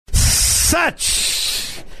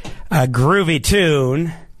Such a groovy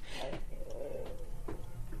tune.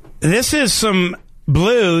 This is some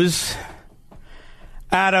blues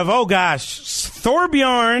out of,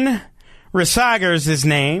 Thorbjorn Risager's his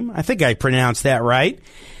name. I think I pronounced that right.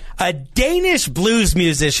 A Danish blues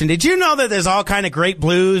musician. Did you know that there's all kind of great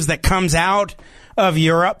blues that comes out of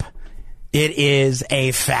Europe? It is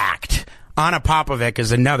a fact. Anna Popovic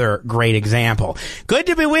is another great example. Good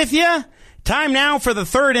to be with you. Time now for the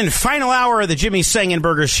third and final hour of the Jimmy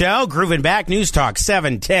Sengenberger Show. Grooving back, News Talk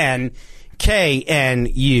 710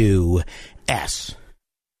 KNUS.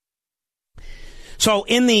 So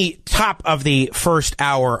in the top of the first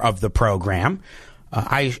hour of the program,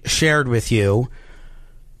 I shared with you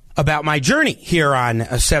about my journey here on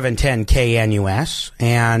 710 KNUS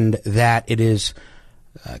and that it is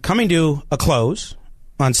coming to a close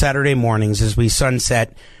on Saturday mornings as we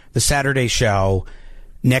sunset the Saturday show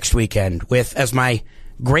next weekend with, as my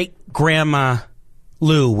great-grandma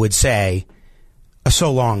Lou would say, a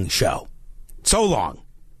so long show. So long.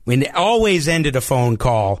 We always ended a phone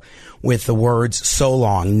call with the words, so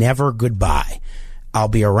long, never goodbye. I'll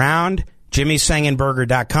be around.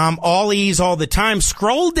 JimmySengenberger.com. All ease all the time.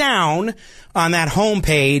 Scroll down on that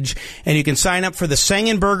homepage and you can sign up for the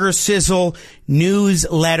Sengenberger Sizzle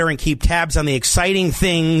newsletter and keep tabs on the exciting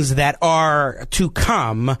things that are to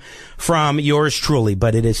come from yours truly.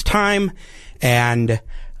 But it is time, and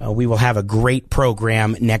we will have a great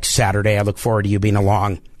program next Saturday. I look forward to you being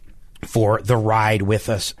along for the ride with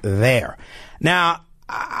us there. Now,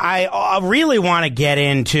 I really want to get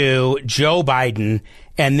into Joe Biden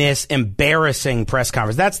and this embarrassing press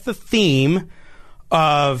conference. That's the theme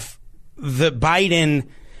of the Biden,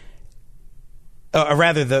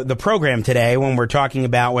 the program today when we're talking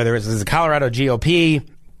about whether it's the Colorado GOP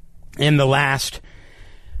in the last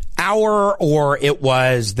hour or it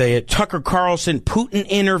was the Tucker Carlson Putin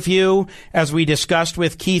interview, as we discussed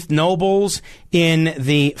with Keith Nobles in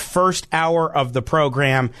the first hour of the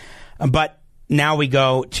program. But now we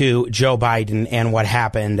go to Joe Biden and what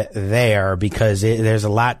happened there, because there's a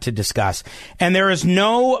lot to discuss. And there is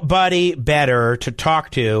nobody better to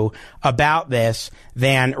talk to about this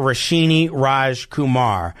than Roshini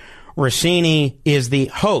Rajkumar. Roshini is the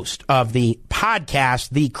host of the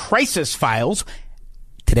podcast, The Crisis Files.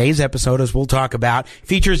 Today's episode, as we'll talk about,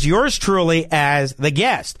 features yours truly as the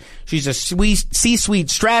guest. She's a C-suite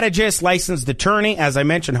strategist, licensed attorney, as I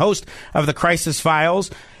mentioned, host of The Crisis Files,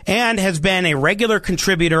 and has been a regular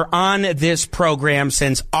contributor on this program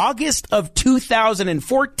since August of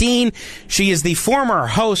 2014. She is the former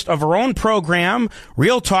host of her own program,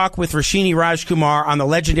 Real Talk with Roshini Rajkumar, on the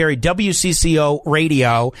legendary WCCO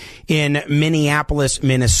radio in Minneapolis,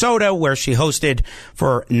 Minnesota, where she hosted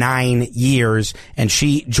for 9 years. And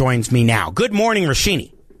she joins me now. Good morning,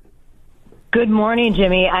 Roshini. Good morning,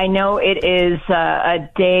 Jimmy. I know it is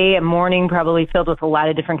a morning probably filled with a lot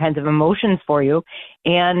of different kinds of emotions for you,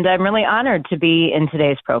 and I'm really honored to be in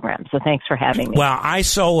today's program, so thanks for having me. Well, I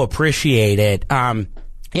so appreciate it.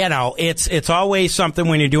 It's always something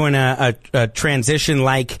when you're doing a transition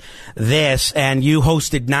like this, and you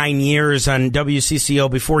hosted 9 years on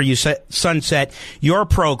WCCO before you sunset your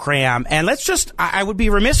program. And I would be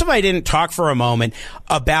remiss if I didn't talk for a moment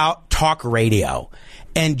about talk radio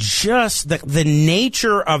and just the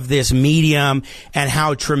nature of this medium and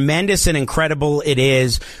how tremendous and incredible it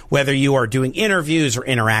is, whether you are doing interviews or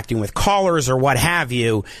interacting with callers or what have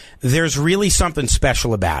you. There's really something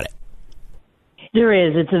special about it. There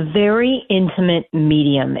is. It's a very intimate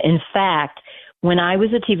medium. In fact, when I was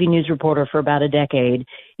a TV news reporter for about a decade,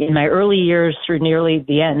 in my early years through nearly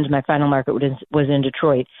the end, my final market was in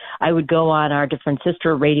Detroit, I would go on our different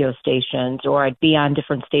sister radio stations, or I'd be on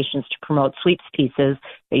different stations to promote sweeps pieces.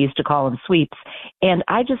 They used to call them sweeps. And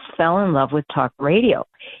I just fell in love with talk radio.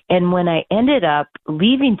 And when I ended up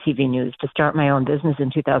leaving TV news to start my own business in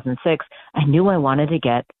 2006, I knew I wanted to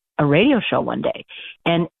get a radio show one day.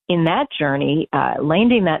 And in that journey,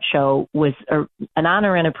 landing that show was an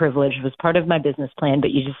honor and a privilege. It was part of my business plan,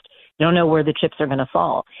 but you don't know where the chips are going to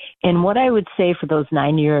fall. And what I would say for those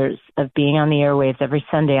 9 years of being on the airwaves every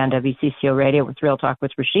Sunday on WCCO Radio with Real Talk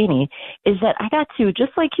with Roshini is that I got to,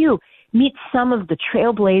 just like you, meet some of the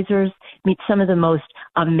trailblazers, meet some of the most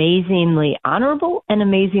amazingly honorable and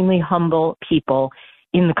amazingly humble people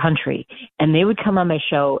in the country. And they would come on my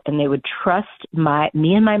show and they would trust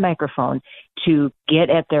me and my microphone to get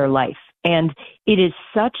at their life. And it is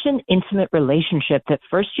such an intimate relationship that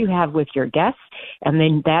first you have with your guests, and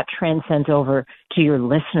then that transcends over to your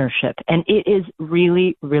listenership. And it is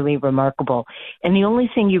really, really remarkable. And the only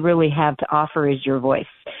thing you really have to offer is your voice.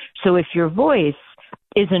 So if your voice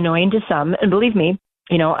is annoying to some, and believe me,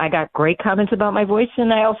 I got great comments about my voice,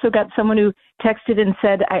 and I also got someone who texted and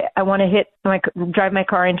said, I want to drive my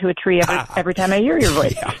car into a tree every time I hear your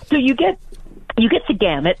voice. Yeah. So you get the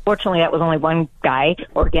gamut. Fortunately, that was only one guy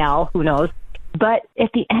or gal, who knows. But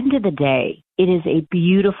at the end of the day, it is a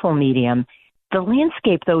beautiful medium. The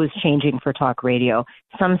landscape, though, is changing for talk radio.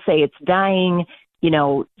 Some say it's dying.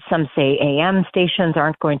 Some say AM stations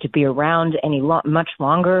aren't going to be around much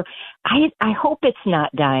longer. I hope it's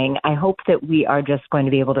not dying. I hope that we are just going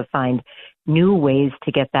to be able to find new ways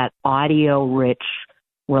to get that audio-rich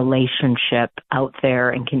relationship out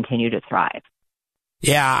there and continue to thrive.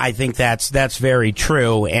 Yeah, I think that's very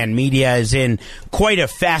true, and media is in quite a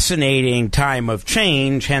fascinating time of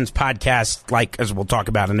change, hence podcasts like, as we'll talk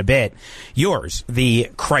about in a bit, yours, the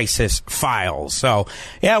Crisis Files. So,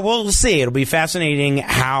 yeah, we'll see. It'll be fascinating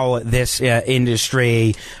how this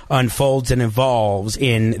industry unfolds and evolves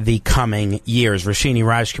in the coming years. Roshini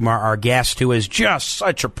Rajkumar, our guest, who is just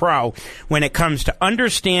such a pro when it comes to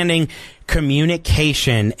understanding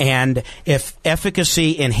communication and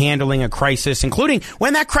efficacy in handling a crisis, including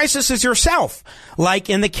when that crisis is yourself, like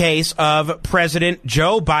in the case of President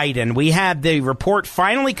Joe Biden. We had the report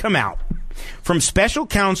finally come out from Special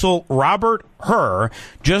Counsel Robert Hur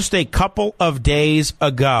just a couple of days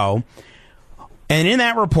ago. And in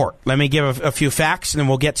that report, let me give a few facts, and then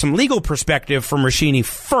we'll get some legal perspective from Roshini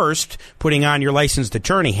first, putting on your licensed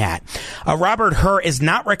attorney hat. Robert Hur is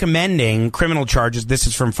not recommending criminal charges, this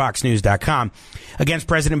is from FoxNews.com, against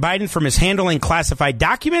President Biden for mishandling classified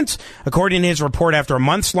documents, according to his report after a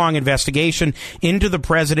months-long investigation into the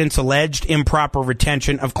president's alleged improper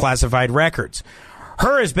retention of classified records.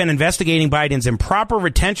 Hur has been investigating Biden's improper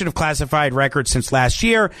retention of classified records since last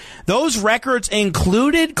year. Those records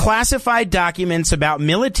included classified documents about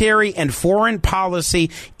military and foreign policy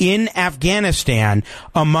in Afghanistan,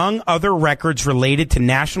 among other records related to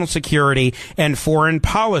national security and foreign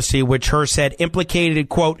policy, which Hur said implicated,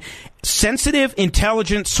 quote, sensitive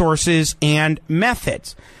intelligence sources and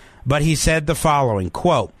methods. But he said the following,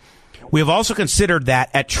 quote, we have also considered that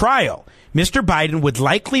at trial, Mr. Biden would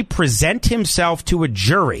likely present himself to a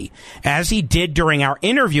jury, as he did during our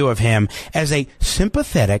interview of him, as a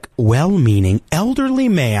sympathetic, well-meaning, elderly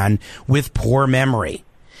man with poor memory.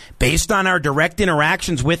 Based on our direct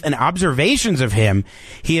interactions with and observations of him,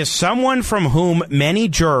 he is someone from whom many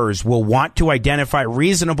jurors will want to identify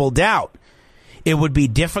reasonable doubt. It would be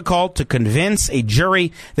difficult to convince a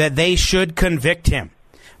jury that they should convict him,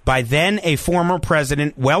 by then a former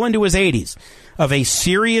president well into his 80s, of a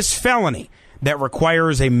serious felony that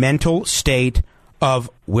requires a mental state of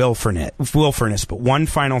willfulness. But one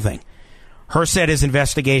final thing. Hur said his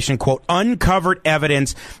investigation, quote, uncovered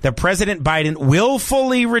evidence that President Biden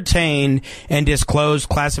willfully retained and disclosed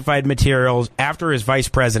classified materials after his vice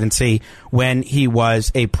presidency when he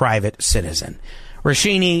was a private citizen.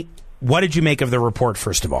 Roshini, what did you make of the report,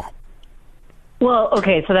 first of all? Well,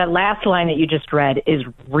 okay, so that last line that you just read is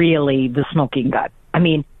really the smoking gun. I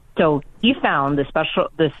mean, so he found, the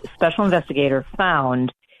special investigator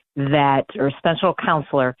found that, or special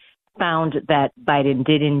counselor found that Biden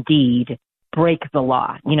did indeed break the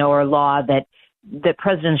law, or a law that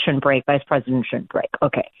presidents shouldn't break, vice presidents shouldn't break.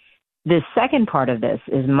 Okay. The second part of this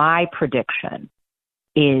is my prediction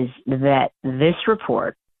is that this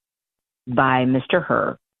report by Mr.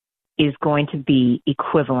 Hur is going to be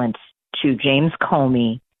equivalent to James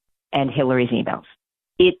Comey and Hillary's emails.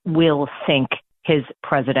 It will sink his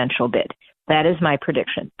presidential bid. That is my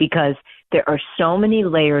prediction, because there are so many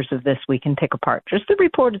layers of this we can pick apart. Just the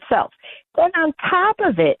report itself. Then on top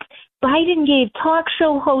of it, Biden gave talk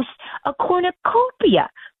show hosts a cornucopia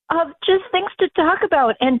of just things to talk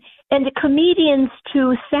about and comedians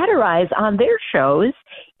to satirize on their shows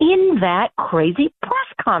in that crazy press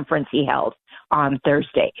conference he held on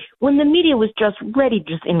Thursday, when the media was just ready,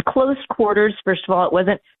 just in close quarters. First of all, it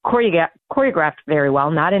wasn't choreographed very well,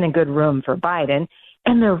 not in a good room for Biden,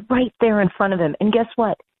 and they're right there in front of him. And guess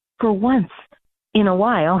what? For once in a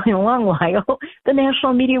long while, the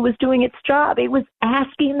national media was doing its job. It was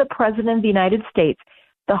asking the president of the United States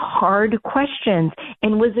the hard questions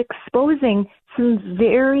and was exposing some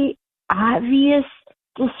very obvious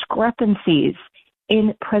discrepancies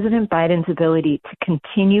in President Biden's ability to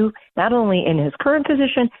continue not only in his current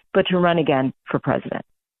position, but to run again for president.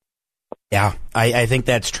 Yeah, I think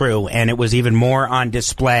that's true. And it was even more on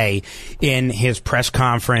display in his press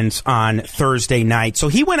conference on Thursday night. So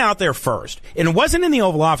he went out there first, and it wasn't in the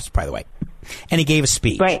Oval Office, by the way. And he gave a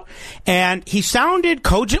speech. Right. And he sounded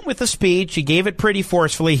cogent with the speech. He gave it pretty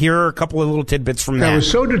forcefully. Here are a couple of little tidbits from that. I was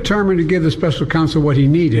so determined to give the special counsel what he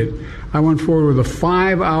needed, I went forward with a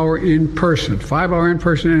 5-hour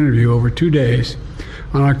in-person interview over 2 days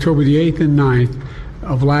on October the 8th and 9th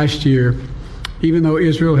of last year, even though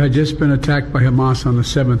Israel had just been attacked by Hamas on the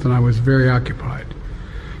 7th, and I was very occupied.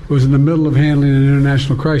 It was in the middle of handling an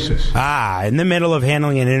international crisis. In the middle of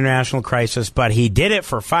handling an international crisis, but he did it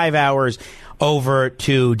for 5 hours over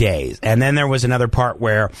 2 days. And then there was another part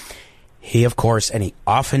where he, of course, and he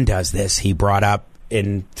often does this, he brought up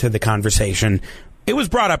into the conversation, it was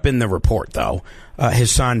brought up in the report, though,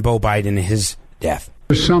 his son, Beau Biden, his death.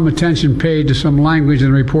 There's some attention paid to some language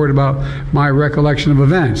in the report about my recollection of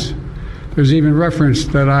events. There's even reference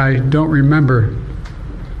that I don't remember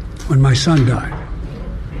when my son died.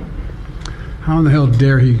 How in the hell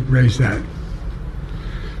dare he raise that?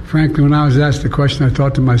 Frankly, when I was asked the question, I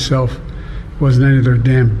thought to myself, it wasn't any of their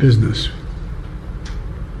damn business.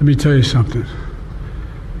 Let me tell you something.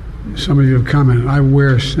 Some of you have commented, I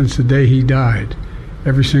wear since the day he died,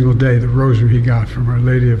 every single day, the rosary he got from Our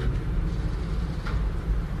Lady of...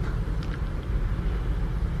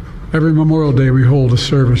 Every Memorial Day we hold a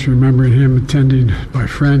service remembering him, attended by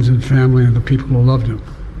friends and family and the people who loved him.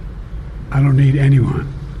 I don't need anyone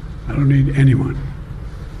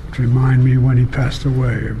to remind me when he passed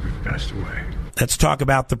away or passed away. Let's talk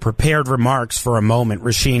about the prepared remarks for a moment,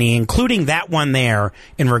 Rashini, including that one there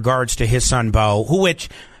in regards to his son, Beau, which,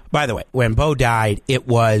 by the way, when Beau died, it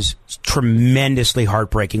was tremendously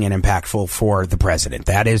heartbreaking and impactful for the president.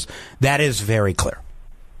 That is very clear.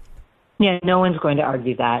 Yeah, no one's going to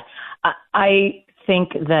argue that. I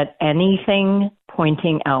think that anything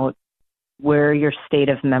pointing out where your state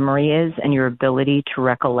of memory is and your ability to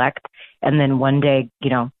recollect and then one day,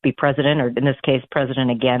 be president, or in this case,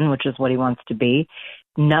 president again, which is what he wants to be,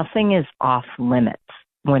 nothing is off limits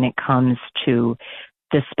when it comes to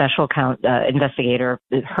the special investigator,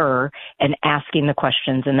 her, and asking the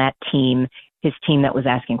questions and that team, his team that was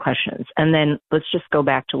asking questions. And then let's just go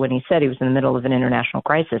back to when he said he was in the middle of an international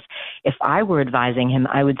crisis. If I were advising him,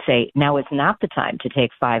 I would say, now is not the time to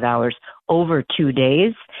take 5 hours over 2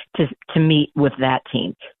 days to meet with that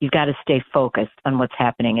team. You've got to stay focused on what's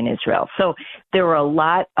happening in Israel. So there were a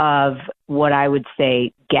lot of what I would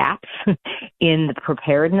say gaps in the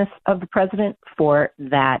preparedness of the president for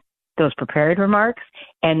those prepared remarks,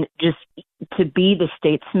 and just to be the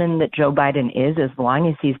statesman that Joe Biden is as long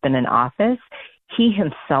as he's been in office, he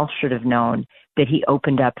himself should have known that he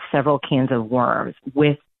opened up several cans of worms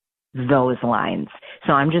with those lines.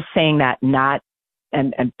 So I'm just saying that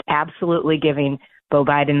and absolutely giving Beau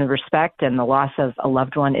Biden the respect, and the loss of a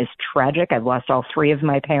loved one is tragic. I've lost all three of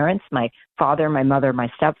my parents, my father, my mother, my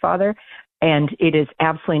stepfather, and it is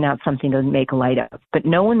absolutely not something to make light of. But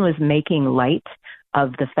no one was making light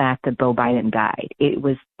of the fact that Beau Biden died. It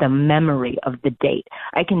was the memory of the date.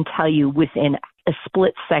 I can tell you within a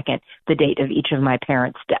split second the date of each of my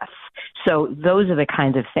parents' deaths. So those are the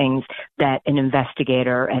kinds of things that an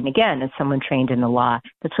investigator, and again, as someone trained in the law,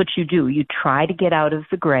 that's what you do. You try to get out of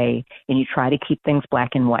the gray and you try to keep things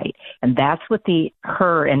black and white. And that's what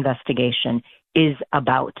her investigation is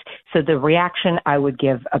about. So the reaction, I would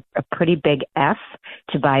give a pretty big F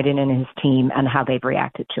to Biden and his team on how they've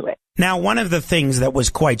reacted to it. Now, one of the things that was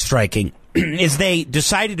quite striking is they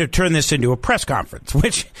decided to turn this into a press conference,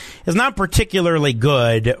 which is not particularly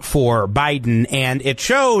good for Biden. And it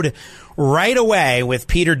showed right away with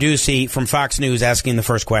Peter Doocy from Fox News asking the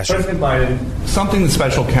first question. President Biden, something the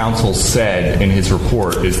special counsel said in his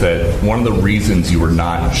report is that one of the reasons you were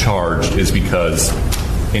not charged is because,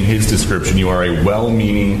 in his description, you are a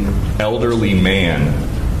well-meaning elderly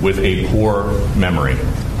man with a poor memory.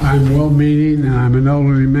 I'm well-meaning, and I'm an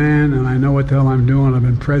elderly man, and I know what the hell I'm doing. I've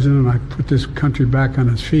been president. I put this country back on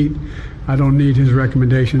its feet. I don't need his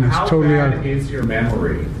recommendation. It's totally How bad is your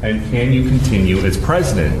memory, and can you continue as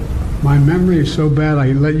president? My memory is so bad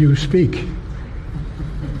I let you speak.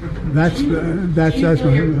 That's your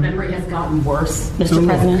memory has gotten worse, Mr.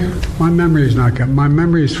 President? My memory is not gotten. My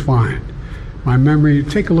memory is fine. My memory,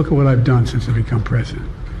 take a look at what I've done since I've become president.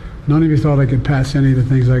 None of you thought I could pass any of the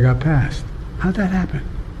things I got passed. How'd that happen?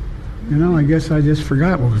 I guess I just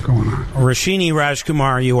forgot what was going on. Rashini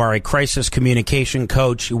Rajkumar, you are a crisis communication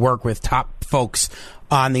coach. You work with top folks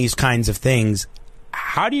on these kinds of things.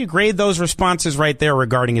 How do you grade those responses right there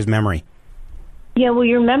regarding his memory? Yeah, well,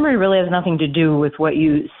 your memory really has nothing to do with what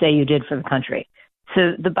you say you did for the country.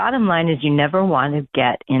 So the bottom line is you never want to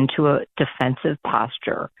get into a defensive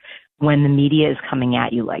posture when the media is coming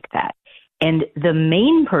at you like that. And the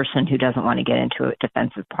main person who doesn't want to get into a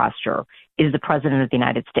defensive posture is the President of the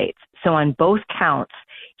United States. So on both counts,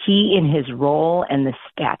 he in his role and the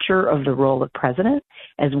stature of the role of president,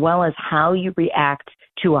 as well as how you react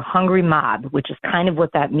to a hungry mob, which is kind of what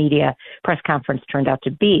that media press conference turned out to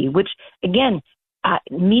be, which, again,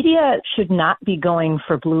 media should not be going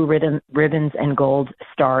for blue ribbons and gold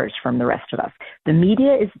stars from the rest of us. The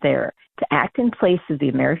media is there to act in place of the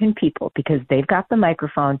American people because they've got the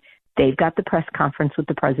microphone, they've got the press conference with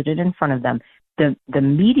the president in front of them. The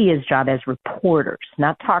media's job as reporters,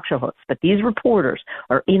 not talk show hosts, but these reporters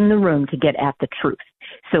are in the room to get at the truth.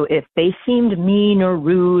 So if they seemed mean or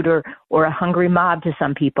rude or a hungry mob to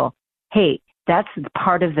some people, hey, that's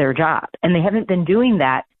part of their job. And they haven't been doing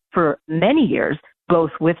that for many years,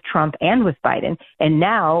 both with Trump and with Biden. And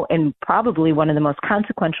now, in probably one of the most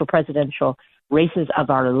consequential presidential races of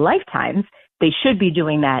our lifetimes, they should be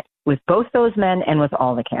doing that with both those men and with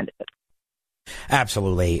all the candidates.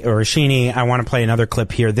 Absolutely. Rashini, I want to play another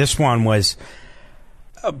clip here. This one was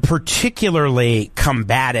particularly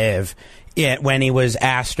combative when he was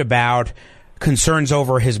asked about concerns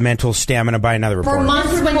over his mental stamina by another reporter. For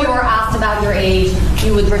months when you were asked about your age,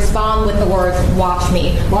 you would respond with the words, watch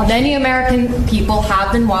me. Many American people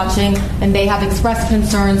have been watching, and they have expressed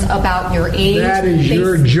concerns about your age. That is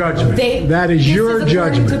your judgment. That is your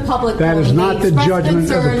judgment. That is not the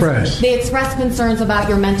judgment of the press. They express concerns about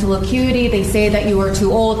your mental acuity. They say that you are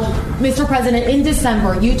too old. Mr. President, in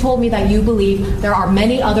December, you told me that you believe there are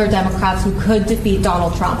many other Democrats who could defeat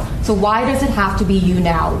Donald Trump. So why does it have to be you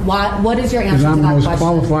now? What is your answer? Because I'm the most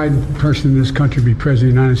qualified person in this country to be president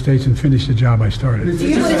of the United States and finish the job I started.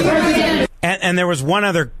 And there was one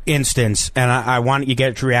other instance, and I want you to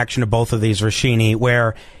get your reaction to both of these, Rashini,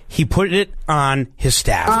 where he put it on his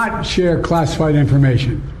staff. I did not share classified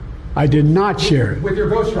information. I did not share it. With your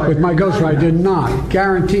ghostwriter? With my ghostwriter, I did not.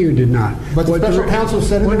 Guarantee you did not. But the special counsel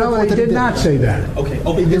said no, they did not say that. Okay.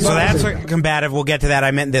 So that's combative. We'll get to that.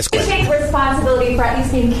 I meant this clip. You take responsibility for at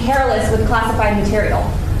least being careless with classified material.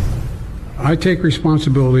 I take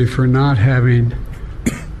responsibility for not having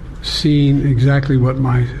seen exactly what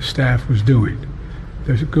my staff was doing.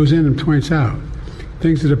 It goes in and points out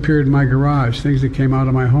things that appeared in my garage, things that came out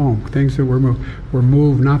of my home, things that were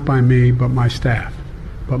moved not by me but my staff.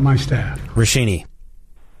 Rashini,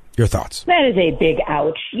 your thoughts? That is a big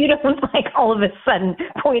ouch. You don't all of a sudden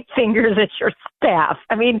point fingers at your staff.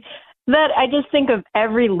 I mean, I just think of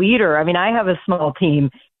every leader. I mean, I have a small team.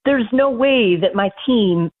 There's no way that my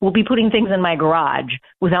team will be putting things in my garage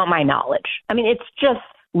without my knowledge. I mean, it's just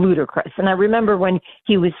ludicrous. And I remember when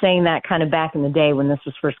he was saying that kind of back in the day when this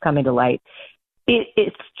was first coming to light.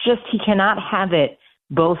 It's just he cannot have it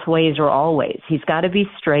both ways or always. He's got to be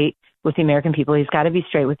straight with the American people. He's got to be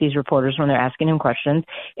straight with these reporters when they're asking him questions.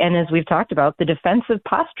 And as we've talked about, the defensive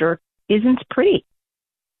posture isn't pretty.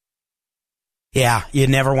 Yeah, you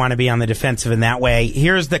never want to be on the defensive in that way.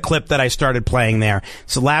 Here's the clip that I started playing there.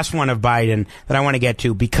 It's the last one of Biden that I want to get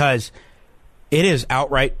to because it is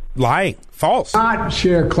outright lying, false. I did not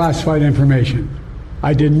share classified information.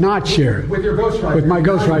 I did not share it. With your ghostwriter? With my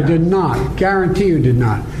ghostwriter, I did not. Guarantee you did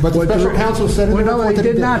not. But the special counsel said it. No, they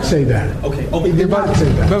did not say that. Okay. They did not say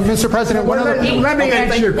that. But Mr. President, let me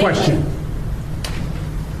answer your question.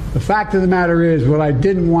 The fact of the matter is, what I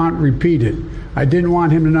didn't want repeated, I didn't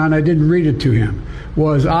want him to know, and I didn't read it to him,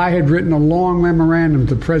 was I had written a long memorandum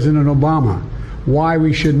to President Obama why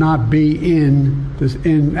we should not be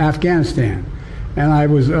in Afghanistan. And I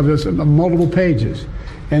was multiple pages.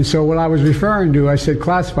 And so what I was referring to, I said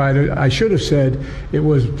classified. I should have said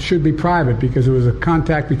should be private because it was a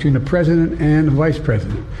contact between the president and the vice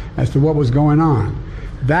president as to what was going on.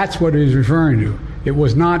 That's what it is referring to. It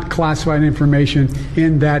was not classified information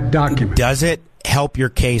in that document. Does it help your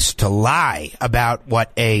case to lie about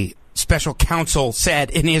what a special counsel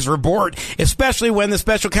said in his report, especially when the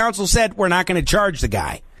special counsel said we're not going to charge the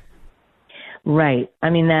guy? Right. I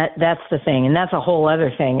mean, that's the thing. And that's a whole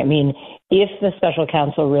other thing. I mean, if the special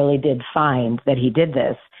counsel really did find that he did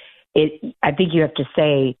this, I think you have to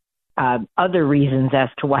say other reasons as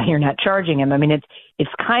to why you're not charging him. I mean,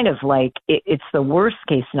 it's kind of like it's the worst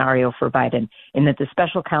case scenario for Biden in that the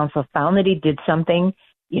special counsel found that he did something,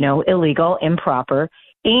 illegal, improper.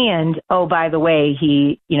 And, oh, by the way,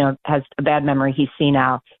 he, has a bad memory. He's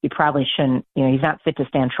senile. He probably shouldn't, he's not fit to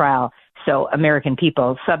stand trial. So American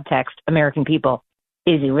people, subtext, American people,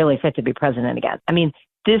 is he really fit to be president again? I mean,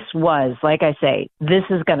 this was, like I say, this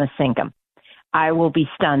is going to sink him. I will be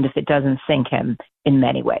stunned if it doesn't sink him in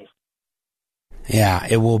many ways. Yeah,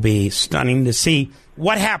 it will be stunning to see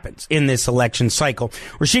what happens in this election cycle.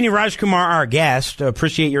 Rashini Rajkumar, our guest.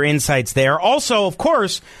 Appreciate your insights there. Also, of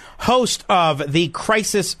course, host of the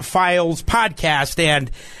Crisis Files podcast.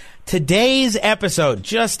 And today's episode,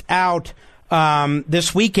 just out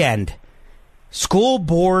this weekend, School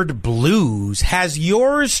Board Blues, has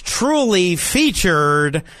yours truly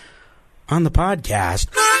featured on the podcast.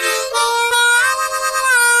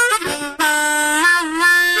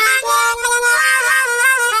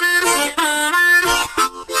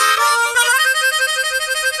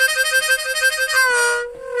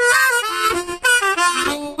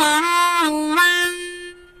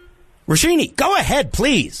 Rashini, go ahead,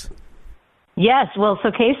 please. Yes, well,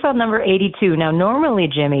 so case file number 82. Now, normally,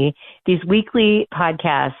 Jimmy, these weekly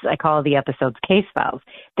podcasts, I call the episodes case files.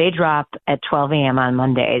 They drop at 12 a.m. on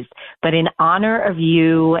Mondays. But in honor of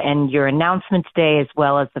you and your announcement today, as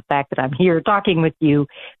well as the fact that I'm here talking with you,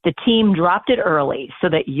 the team dropped it early so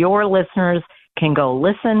that your listeners can go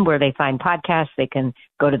listen where they find podcasts. They can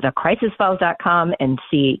go to thecrisisfiles.com and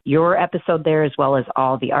see your episode there, as well as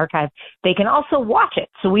all the archive. They can also watch it.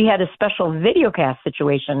 So we had a special videocast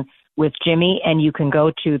situation with Jimmy, and you can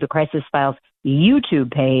go to the Crisis Files YouTube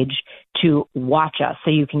page to watch us.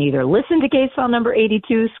 So you can either listen to case file number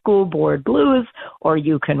 82, School Board Blues, or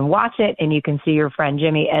you can watch it and you can see your friend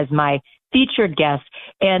Jimmy as my featured guest.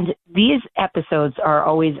 And these episodes are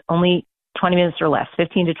always only 20 minutes or less,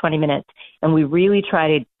 15 to 20 minutes. And we really try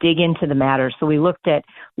to dig into the matter. So we looked at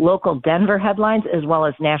local Denver headlines as well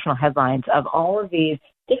as national headlines of all of these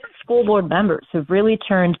different school board members who've really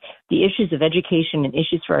turned the issues of education and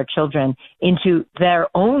issues for our children into their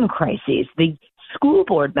own crises. The school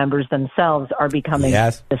board members themselves are becoming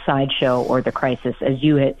the sideshow or the crisis. As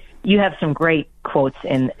you have some great quotes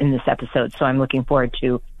in this episode. So I'm looking forward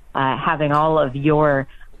to having all of your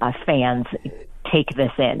fans take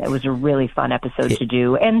this in. It was a really fun episode to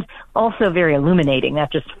do, and also very illuminating,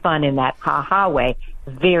 not just fun in that ha-ha way,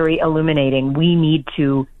 very illuminating. We need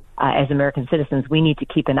to, as American citizens, we need to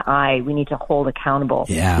keep an eye, we need to hold accountable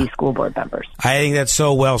these school board members. I think that's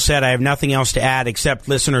so well said. I have nothing else to add, except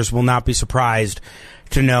listeners will not be surprised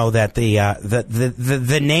to know that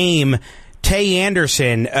the name Tay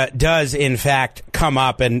Anderson does, in fact, come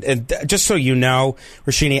up. And just so you know,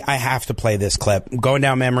 Rashini, I have to play this clip. I'm going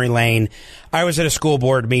down memory lane. I was at a school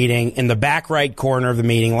board meeting in the back right corner of the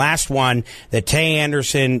meeting, last one that Tay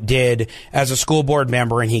Anderson did as a school board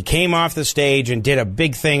member. And he came off the stage and did a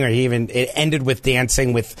big thing, or it ended with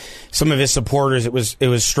dancing with some of his supporters. It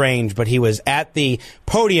was strange, but he was at the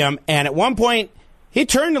podium. And at one point, he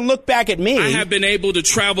turned and looked back at me. I have been able to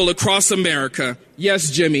travel across America. Yes,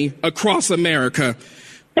 Jimmy, across America,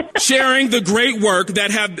 sharing the great work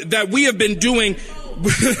that we have been doing.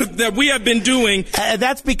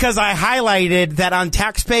 That's because I highlighted that on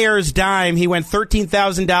taxpayers' dime, he went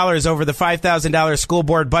 $13,000 over the $5,000 school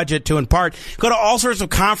board budget to, in part, go to all sorts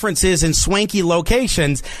of conferences in swanky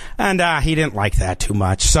locations, and he didn't like that too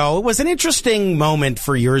much. So it was an interesting moment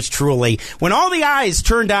for yours truly when all the eyes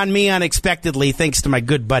turned on me unexpectedly, thanks to my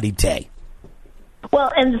good buddy Tay.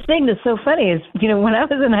 Well, and the thing that's so funny is, when I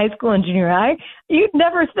was in high school and junior high, you'd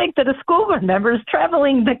never think that a school board member is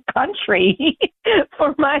traveling the country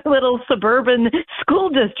for my little suburban school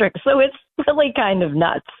district. So it's really kind of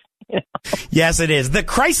nuts. Yes, it is.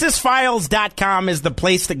 TheCrisisFiles.com is the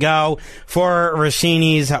place to go for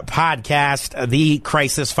Rashini's podcast, The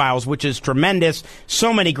Crisis Files, which is tremendous.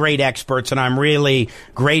 So many great experts, and I'm really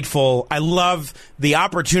grateful. I love the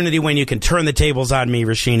opportunity when you can turn the tables on me,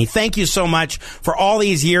 Rashini. Thank you so much for all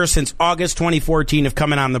these years since August 2014 of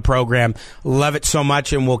coming on the program. Love it so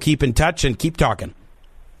much, and we'll keep in touch and keep talking.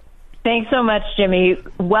 Thanks so much, Jimmy.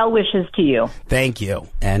 Well wishes to you. Thank you.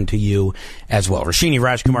 And to you as well. Rashini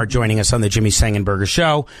Rajkumar joining us on the Jimmy Sengenberger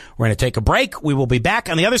Show. We're going to take a break. We will be back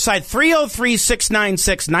on the other side.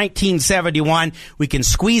 303-696-1971. We can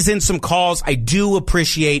squeeze in some calls. I do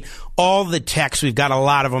appreciate all the texts. We've got a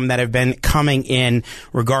lot of them that have been coming in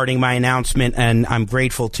regarding my announcement, and I'm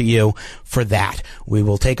grateful to you for that. We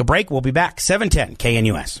will take a break. We'll be back. 710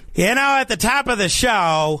 KNUS. At the top of the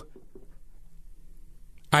show,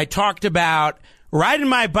 I talked about riding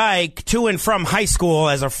my bike to and from high school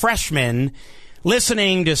as a freshman,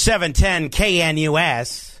 listening to 710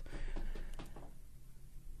 KNUS.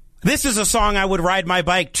 This is a song I would ride my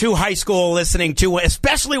bike to high school listening to,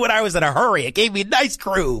 especially when I was in a hurry. It gave me a nice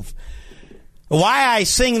groove. Why I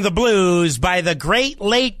Sing the Blues by the great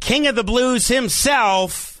late king of the blues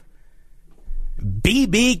himself,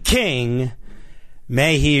 B.B. King.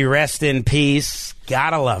 May he rest in peace.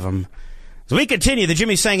 Gotta love him. So we continue the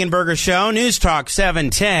Jimmy Sengenberger Show, News Talk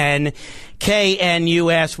 710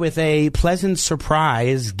 KNUS, with a pleasant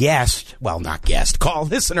surprise guest. Well, not guest,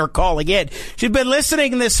 listener calling in. She's been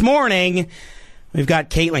listening this morning. We've got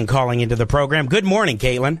Caitlin calling into the program. Good morning,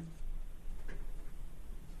 Caitlin.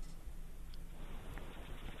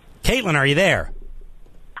 Caitlin, are you there?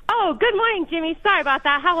 Oh, good morning, Jimmy. Sorry about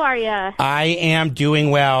that. How are you? I am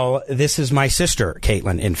doing well. This is my sister,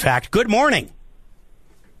 Caitlin, in fact. Good morning.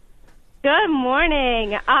 Good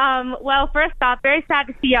morning. Well, first off, very sad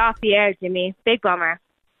to see you off the air, Jimmy. Big bummer.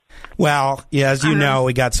 Well, yeah, as you know,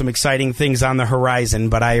 we got some exciting things on the horizon,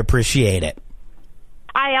 but I appreciate it.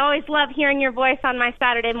 I always love hearing your voice on my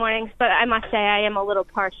Saturday mornings, but I must say I am a little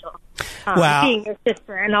partial. being your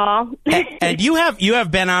sister and all. And you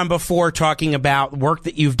have been on before talking about work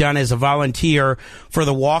that you've done as a volunteer for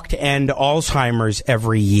the Walk to End Alzheimer's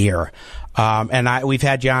every year. And we've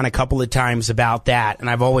had you on a couple of times about that, and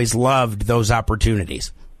I've always loved those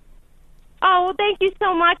opportunities. Oh, well, thank you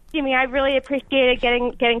so much, Jimmy. I really appreciated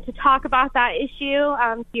getting to talk about that issue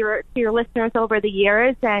to your listeners over the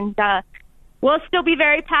years, and we'll still be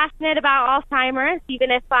very passionate about Alzheimer's, even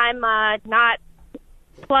if I'm not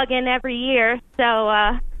plug-in every year.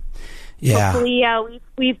 So hopefully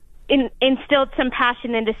we've instilled some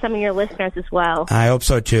passion into some of your listeners as well. I hope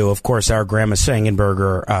so, too. Of course, our grandma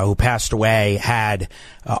Sengenberger, who passed away, had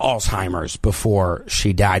Alzheimer's before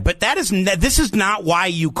she died. But this is not why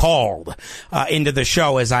you called into the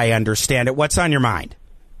show, as I understand it. What's on your mind?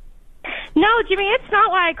 No, Jimmy, it's not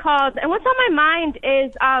why I called. And what's on my mind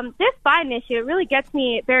is this Biden issue. It really gets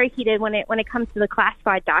me very heated when it comes to the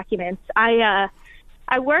classified documents. I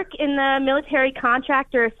work in the military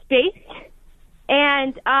contractor space.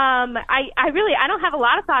 And I don't have a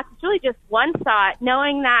lot of thoughts. It's really just one thought,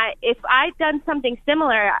 knowing that if I'd done something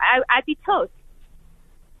similar, I'd be toast.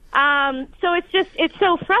 So it's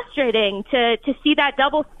so frustrating to see that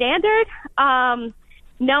double standard,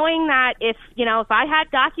 knowing that if I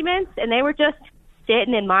had documents and they were just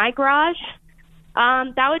sitting in my garage,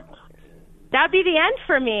 that would be the end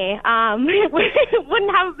for me. It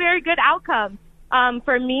wouldn't have a very good outcome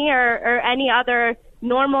for me or any other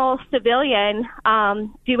normal civilian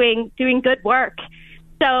doing good work.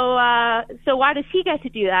 So why does he get to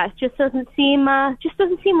do that? It just doesn't seem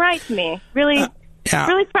right to me. Really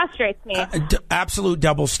frustrates me. Absolute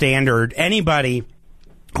double standard. Anybody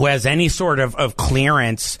who has any sort of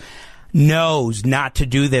clearance knows not to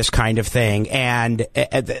do this kind of thing, and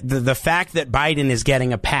the fact that Biden is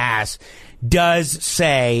getting a pass does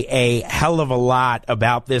say a hell of a lot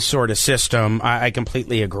about this sort of system. I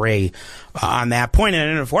completely agree on that point.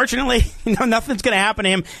 And unfortunately, nothing's going to happen to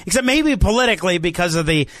him except maybe politically because of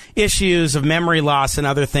the issues of memory loss and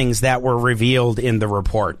other things that were revealed in the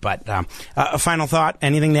report. But a final thought,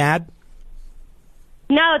 anything to add?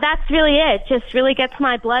 No, that's really it. Just really gets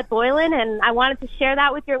my blood boiling, and I wanted to share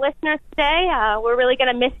that with your listeners today. We're really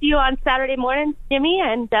going to miss you on Saturday mornings, Jimmy,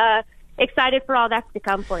 and excited for all that's to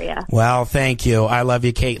come for you. Well, thank you. I love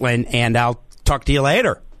you, Caitlin, and I'll talk to you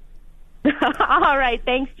later. All right.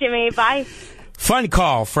 Thanks, Jimmy. Bye. Fun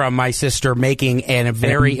call from my sister making a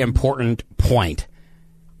very important point.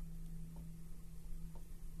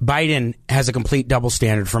 Biden has a complete double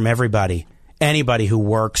standard from everybody. Anybody who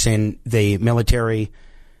works in the military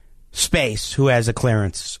space who has a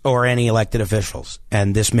clearance or any elected officials.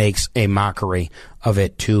 And this makes a mockery of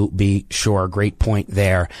it, to be sure. Great point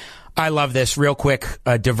there. I love this. Real quick,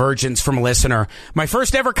 divergence from a listener. My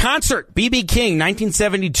first ever concert, B.B. King,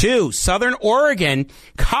 1972, Southern Oregon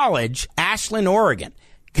College, Ashland, Oregon.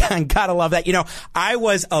 Gotta love that. I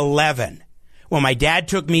was 11 when my dad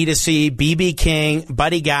took me to see B.B. King,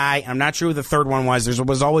 Buddy Guy. I'm not sure who the third one was. There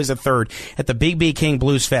was always a third. At the B.B. King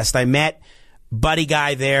Blues Fest, I met Buddy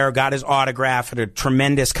Guy there, got his autograph, had a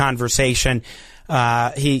tremendous conversation.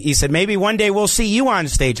 He said, maybe one day we'll see you on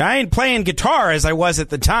stage. I ain't playing guitar as I was at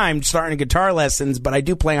the time, starting guitar lessons, but I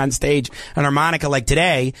do play on stage an harmonica like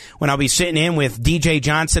today when I'll be sitting in with DJ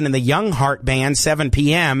Johnson and the Young Heart Band, 7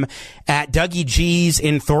 p.m. at Dougie G's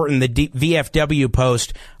in Thornton, the VFW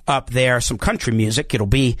post up there. Some country music. It'll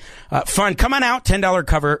be fun. Come on out, $10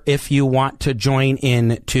 cover if you want to join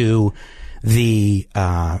in to the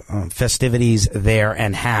festivities there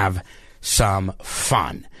and have some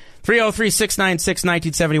fun.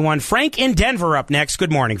 303-696-1971. Frank in Denver up next.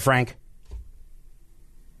 Good morning, Frank.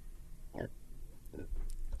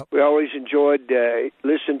 We always enjoyed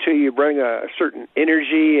listening to you. Bring a certain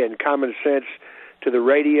energy and common sense to the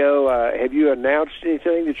radio. Have you announced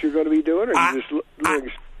anything that you're going to be doing? Or you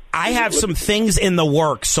just I have some things in the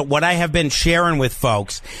works. So what I have been sharing with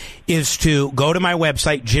folks is to go to my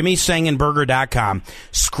website, jimmysengenberger.com,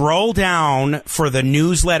 scroll down for the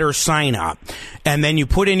newsletter sign up, and then you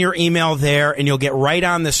put in your email there, and you'll get right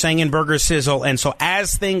on the Sengenberger sizzle. And so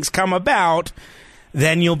as things come about,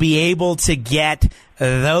 then you'll be able to get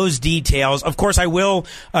those details. Of course, I will.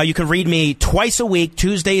 You can read me twice a week,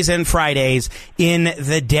 Tuesdays and Fridays, in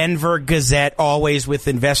the Denver Gazette, always with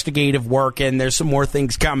investigative work, and there's some more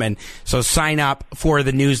things coming. So sign up for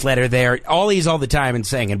the newsletter there. All the time in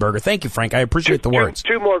Sengenberger. Thank you, Frank. I appreciate the words.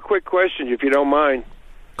 Two more quick questions, if you don't mind.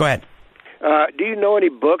 Go ahead. Do you know any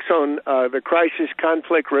books on the crisis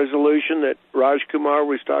conflict resolution that Raj Kumar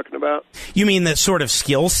was talking about? You mean the sort of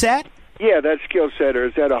skill set? Yeah, that skill set, or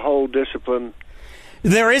is that a whole discipline?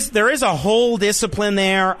 There is a whole discipline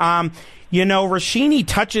there. You know, Rashini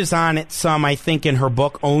touches on it some, I think, in her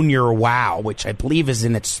book Own Your Wow, which I believe is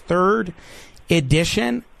in its 3rd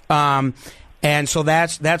edition. And so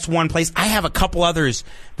that's one place. I have a couple others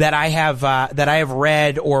that I have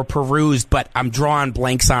read or perused, but I'm drawing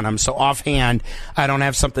blanks on them. So offhand, I don't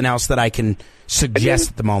have something else that I can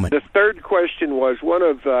suggest at the moment. The third question was one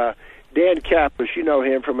of Dan Kappas. You know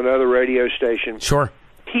him from another radio station. Sure.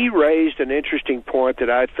 He raised an interesting point that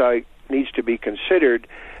I thought needs to be considered,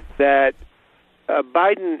 that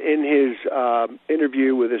Biden, in his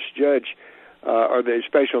interview with this judge or the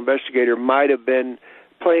special investigator, might have been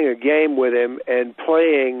playing a game with him and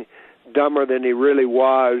playing dumber than he really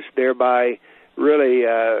was, thereby really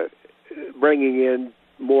bringing in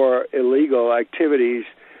more illegal activities,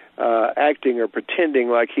 acting or pretending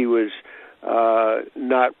like he was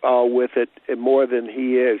not all with it more than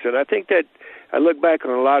he is. And I think that I look back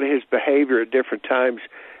on a lot of his behavior at different times,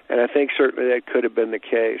 and I think certainly that could have been the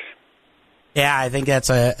case. Yeah, I think that's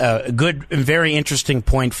a good and very interesting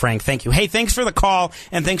point, Frank. Thank you. Hey, thanks for the call,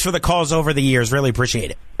 and thanks for the calls over the years. Really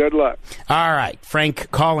appreciate it. Good luck. All right.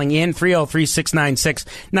 Frank calling in,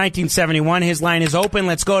 303-696-1971. His line is open.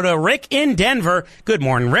 Let's go to Rick in Denver. Good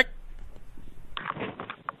morning, Rick.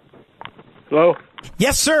 Hello?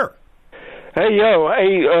 Yes, sir. Hey,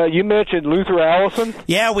 you mentioned Luther Allison?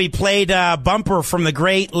 Yeah, we played Bumper from the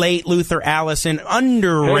great late Luther Allison,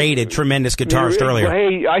 underrated, tremendous guitarist earlier.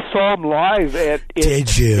 Hey, I saw him live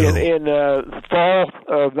Did you? In fall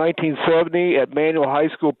of 1970 at Manual High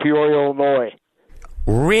School, Peoria, Illinois.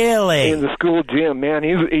 Really? In the school gym, man.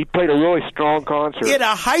 He played a really strong concert. In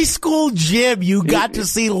a high school gym, you got to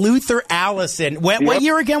see Luther Allison. What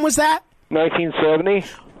year again was that? 1970.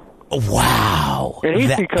 Wow. And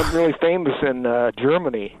he's become really famous in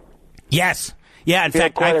Germany. Yes. Yeah, in he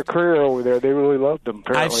fact, had quite a career over there. They really loved him,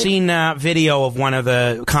 apparently. I've seen video of one of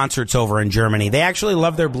the concerts over in Germany. They actually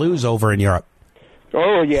love their blues over in Europe.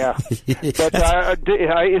 Oh, yeah. But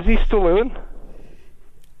is he still living?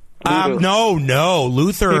 No.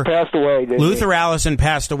 Luther. He passed away, didn't Luther Allison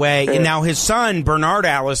passed away. Yeah. And now his son, Bernard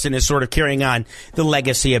Allison, is sort of carrying on the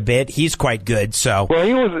legacy a bit. He's quite good, so. Well,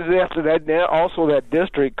 he was after that. Also, that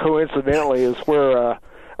district, coincidentally, is where,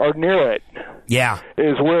 or near it. Yeah.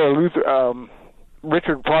 Is where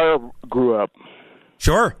Richard Pryor grew up.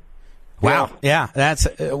 Sure. Wow. Yeah, that's.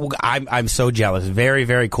 I'm so jealous. Very,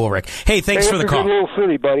 very cool, Rick. Hey, thanks for the call. It's a good little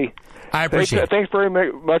city, buddy. I appreciate it. Thanks very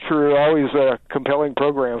much for always compelling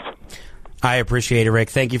programs. I appreciate it, Rick.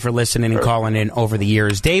 Thank you for listening and calling in over the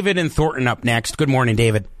years. David and Thornton up next. Good morning,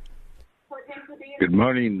 David. Good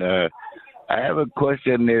morning. I have a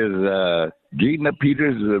question. Is Gina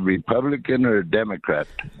Peters a Republican or a Democrat?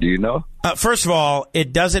 Do you know? First of all,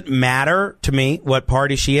 it doesn't matter to me what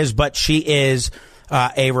party she is, but she is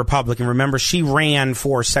a Republican. Remember, she ran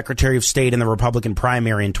for Secretary of State in the Republican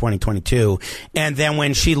primary in 2022. And then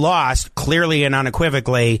when she lost, clearly and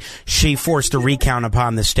unequivocally, she forced a recount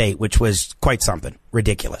upon the state, which was quite something.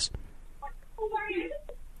 Ridiculous.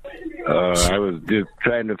 I was just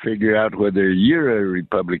trying to figure out whether you're a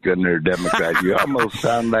Republican or a Democrat. You almost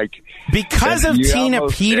sound like because of Tina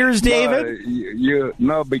Peters, David.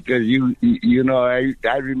 Because you know I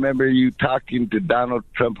remember you talking to Donald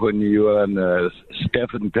Trump when you were on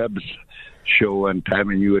Stephen Tubbs' show one time,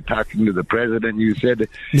 and you were talking to the president. You said,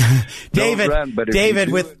 David,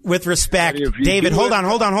 with respect, David, hold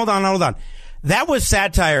on. That was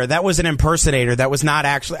satire. That was an impersonator. That was not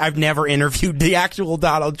actually. I've never interviewed the actual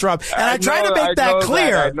Donald Trump, and I try to make that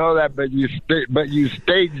clear. I know that, but you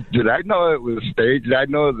staged it. I know it was staged. I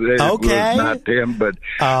know that it was not him, but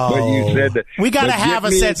you said that. We got to have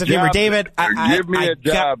a sense of humor, David. Give me a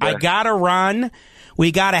job. I got to run.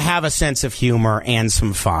 We got to have a sense of humor and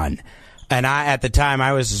some fun. And at the time,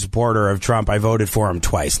 I was a supporter of Trump. I voted for him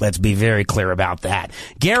twice. Let's be very clear about that.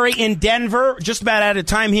 Gary in Denver, just about out of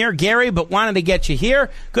time here, Gary, but wanted to get you here.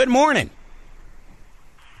 Good morning.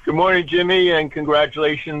 Good morning, Jimmy, and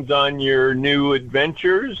congratulations on your new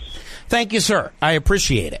adventures. Thank you, sir. I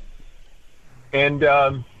appreciate it. And,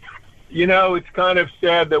 it's kind of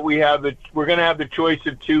sad that we're going to have the choice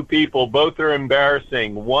of two people. Both are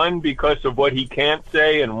embarrassing. One because of what he can't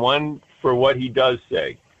say, and one for what he does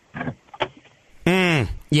say.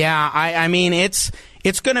 Yeah, I mean, it's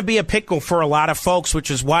going to be a pickle for a lot of folks, which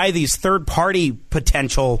is why these third-party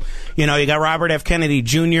potential, you got Robert F. Kennedy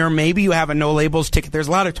Jr., maybe you have a no-labels ticket. There's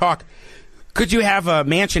a lot of talk. Could you have a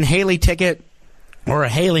Manchin-Haley ticket or a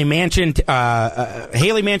Haley Manchin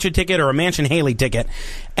ticket or a Manchin-Haley ticket?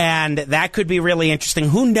 And that could be really interesting.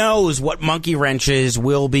 Who knows what monkey wrenches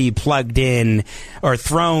will be plugged in or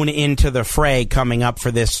thrown into the fray coming up for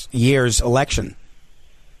this year's election?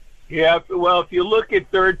 Yeah, well, if you look at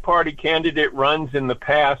third-party candidate runs in the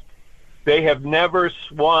past, they have never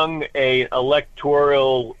swung a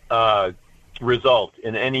electoral result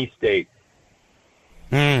in any state.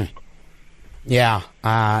 Yeah,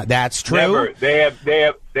 that's true. Never. They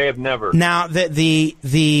have never. Now,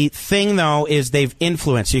 the thing, though, is they've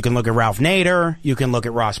influenced. You can look at Ralph Nader. You can look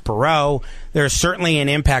at Ross Perot. There's certainly an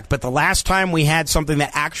impact. But the last time we had something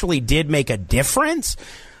that actually did make a difference,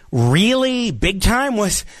 really big time,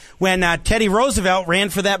 was when Teddy Roosevelt ran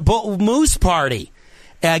for that Bull Moose Party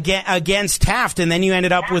against Taft, and then you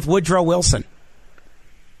ended up with Woodrow Wilson.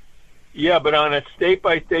 Yeah, but on a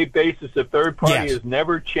state-by-state basis, a third party has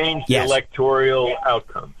never changed the electoral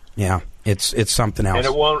outcome. Yeah, it's something else,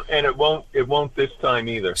 and it won't this time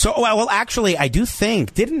either. So, well, actually, I do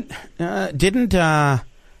think didn't Anderson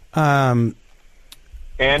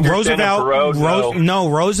Roosevelt? And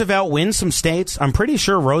Perot, Roosevelt win some states. I'm pretty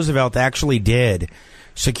sure Roosevelt actually did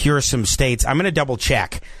secure some states. I'm going to double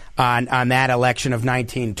check on that election of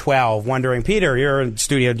 1912. Wondering, Peter, you're in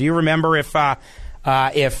studio. Do you remember if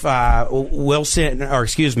Wilson, or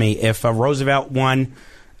excuse me, if Roosevelt won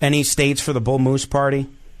any states for the Bull Moose Party?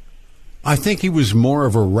 I think he was more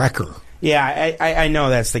of a wrecker. Yeah, I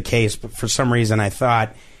know that's the case, but for some reason I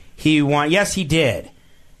thought he won. Yes, he did.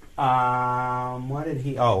 What did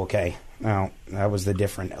he? Oh, okay. No, that was the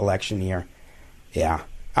different election year. Yeah.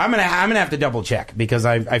 I'm gonna have to double check because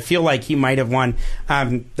I feel like he might have won,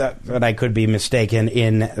 but I could be mistaken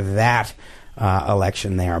in that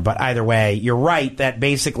election there. But either way, you're right that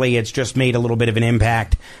basically it's just made a little bit of an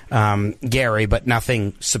impact, Gary, but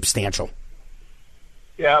nothing substantial.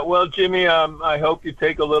 Yeah, well, Jimmy, I hope you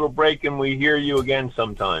take a little break and we hear you again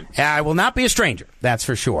sometime. I will not be a stranger, that's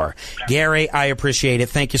for sure. Gary, I appreciate it.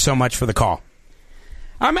 Thank you so much for the call.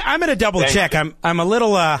 I'm going to double check. I'm a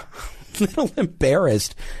little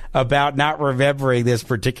embarrassed about not remembering this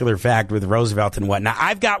particular fact with Roosevelt and whatnot.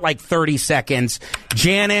 I've got like 30 seconds.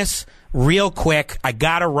 Janice, real quick, I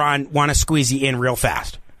got to run. Want to squeeze you in real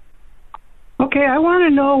fast. Okay, I want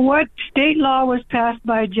to know what state law was passed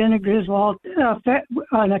by Jenna Griswold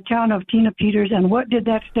on account of Tina Peters, and what did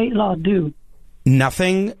that state law do?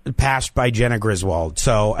 Nothing passed by Jenna Griswold.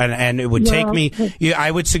 So, and it would take me,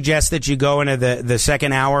 I would suggest that you go into the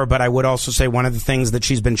second hour, but I would also say one of the things that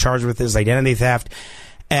she's been charged with is identity theft.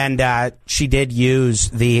 And she did use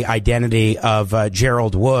the identity of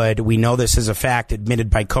Gerald Wood. We know this is a fact admitted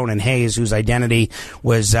by Conan Hayes, whose identity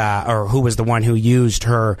was, or who was the one who used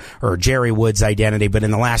her, or Jerry Wood's identity. But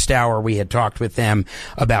in the last hour, we had talked with them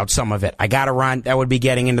about some of it. I got to run. That would be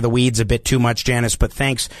getting into the weeds a bit too much, Janice, but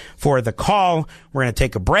thanks for the call. We're going to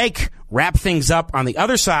take a break, wrap things up on the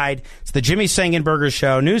other side. It's the Jimmy Sengenberger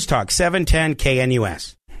Show, News Talk 710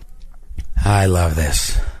 KNUS. I love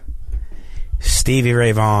this. Stevie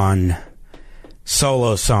Ray Vaughan,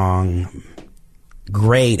 solo song,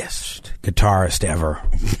 greatest guitarist ever,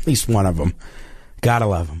 at least one of them. Gotta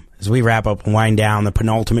love him. As we wrap up and wind down the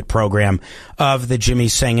penultimate program of the Jimmy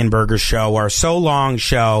Sengenberger Show, our So Long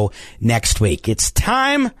show next week. It's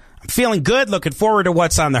time. I'm feeling good, looking forward to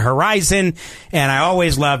what's on the horizon, and I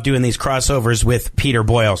always love doing these crossovers with Peter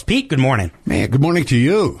Boyles. Pete, good morning. Man, good morning to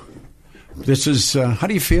you. This is, how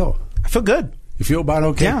do you feel? I feel good. You feel about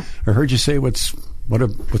okay? Yeah. I heard you say what's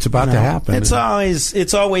about to happen. It's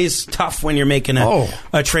always tough when you're making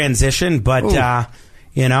a transition, but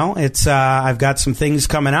it's I've got some things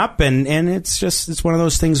coming up, and it's one of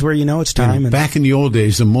those things where it's time. And back in the old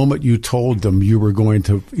days, the moment you told them you were going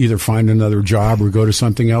to either find another job or go to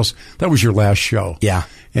something else, that was your last show. Yeah.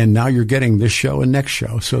 And now you're getting this show and next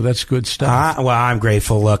show, so that's good stuff. Well, I'm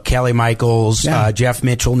grateful. Look, Kelly Michaels, Jeff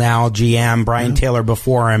Mitchell now, GM, Brian Taylor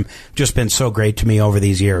before him, just been so great to me over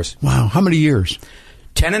these years. Wow. How many years?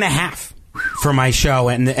 10.5 for my show.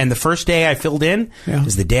 And the first day I filled in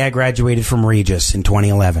is the day I graduated from Regis in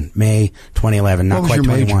 2011, May 2011, not quite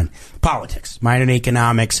 21. Major? Politics, minor in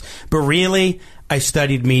economics. But really, I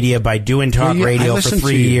studied media by doing talk radio for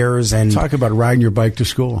 3 years. And talk about riding your bike to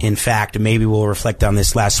school. In fact, maybe we'll reflect on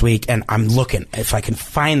this last week. And I'm looking, if I can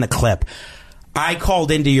find the clip. I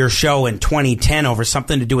called into your show in 2010 over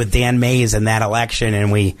something to do with Dan Mays and that election, and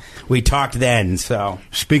we talked then. So,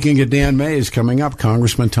 speaking of Dan Mays, coming up,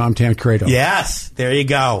 Congressman Tom Tancredo. Yes, there you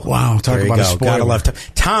go. Wow, talk about a spoiler. Gotta love Tom.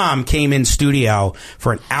 Tom came in studio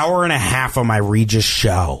for an hour and a half on my Regis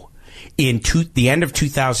show in the end of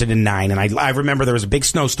 2009, and I remember there was a big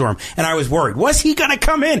snowstorm, and I was worried. Was he going to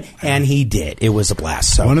come in? And he did. It was a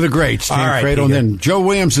blast. So one of the greats, Tancredo, and then Joe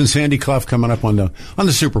Williams and Sandy Clough coming up on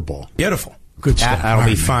the Super Bowl. Beautiful. Good stuff. That'll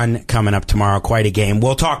be fun coming up tomorrow. Quite a game.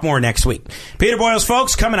 We'll talk more next week. Peter Boyles,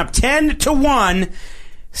 folks, coming up 10 to 1.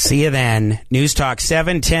 See you then. News Talk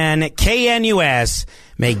 710 KNUS.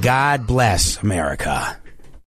 May God bless America.